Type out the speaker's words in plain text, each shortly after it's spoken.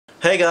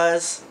Hey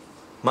guys,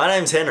 my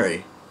name's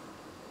Henry.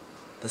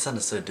 That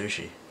sounded so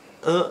douchey.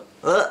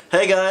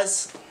 Hey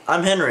guys,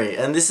 I'm Henry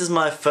and this is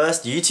my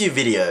first YouTube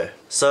video.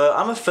 So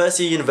I'm a first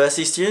year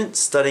university student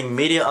studying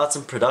media arts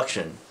and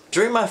production.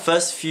 During my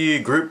first few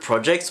group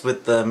projects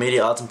with the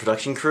media arts and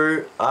production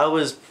crew, I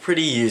was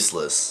pretty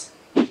useless.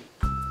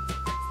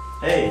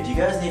 Hey, do you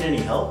guys need any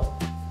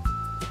help?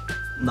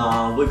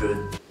 Nah, we're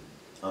good.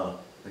 Oh,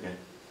 okay.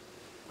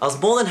 I was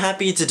more than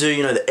happy to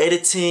do, the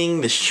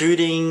editing, the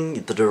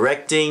shooting, the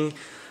directing,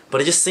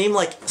 but it just seemed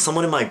like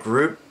someone in my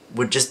group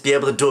would just be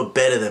able to do it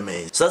better than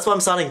me. So that's why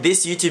I'm starting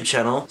this YouTube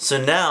channel. So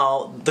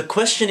now, the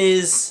question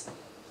is,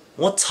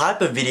 what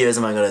type of videos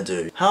am I gonna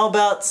do? How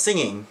about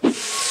singing?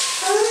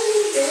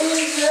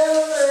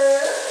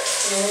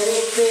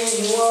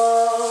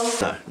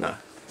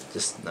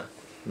 No,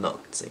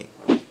 not singing.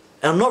 And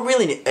I'm not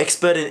really an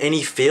expert in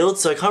any field,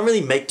 so I can't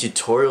really make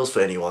tutorials for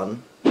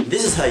anyone.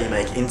 This is how you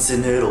make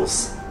instant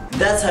noodles.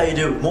 That's how you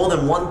do more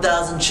than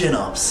 1,000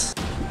 chin-ups.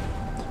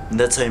 And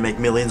that's how you make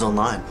millions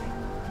online.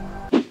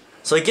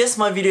 So I guess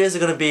my videos are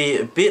gonna be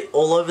a bit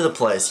all over the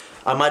place.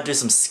 I might do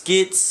some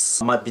skits,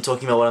 I might be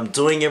talking about what I'm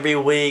doing every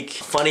week,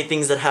 funny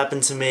things that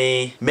happen to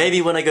me. Maybe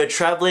when I go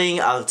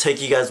traveling, I'll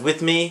take you guys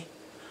with me.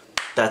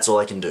 That's all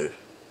I can do.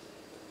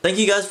 Thank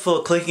you guys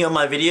for clicking on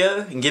my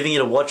video and giving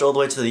it a watch all the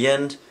way to the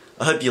end.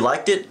 I hope you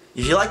liked it.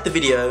 If you liked the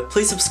video,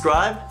 please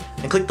subscribe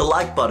and click the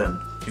like button.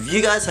 If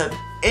you guys have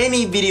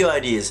any video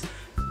ideas,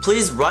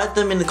 please write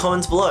them in the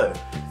comments below.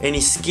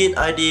 Any skit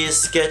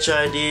ideas, sketch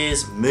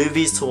ideas,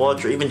 movies to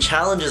watch, or even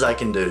challenges I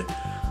can do.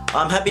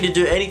 I'm happy to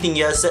do anything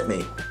you guys set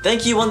me.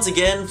 Thank you once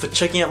again for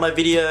checking out my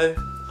video.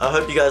 I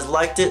hope you guys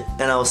liked it,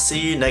 and I'll see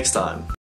you next time.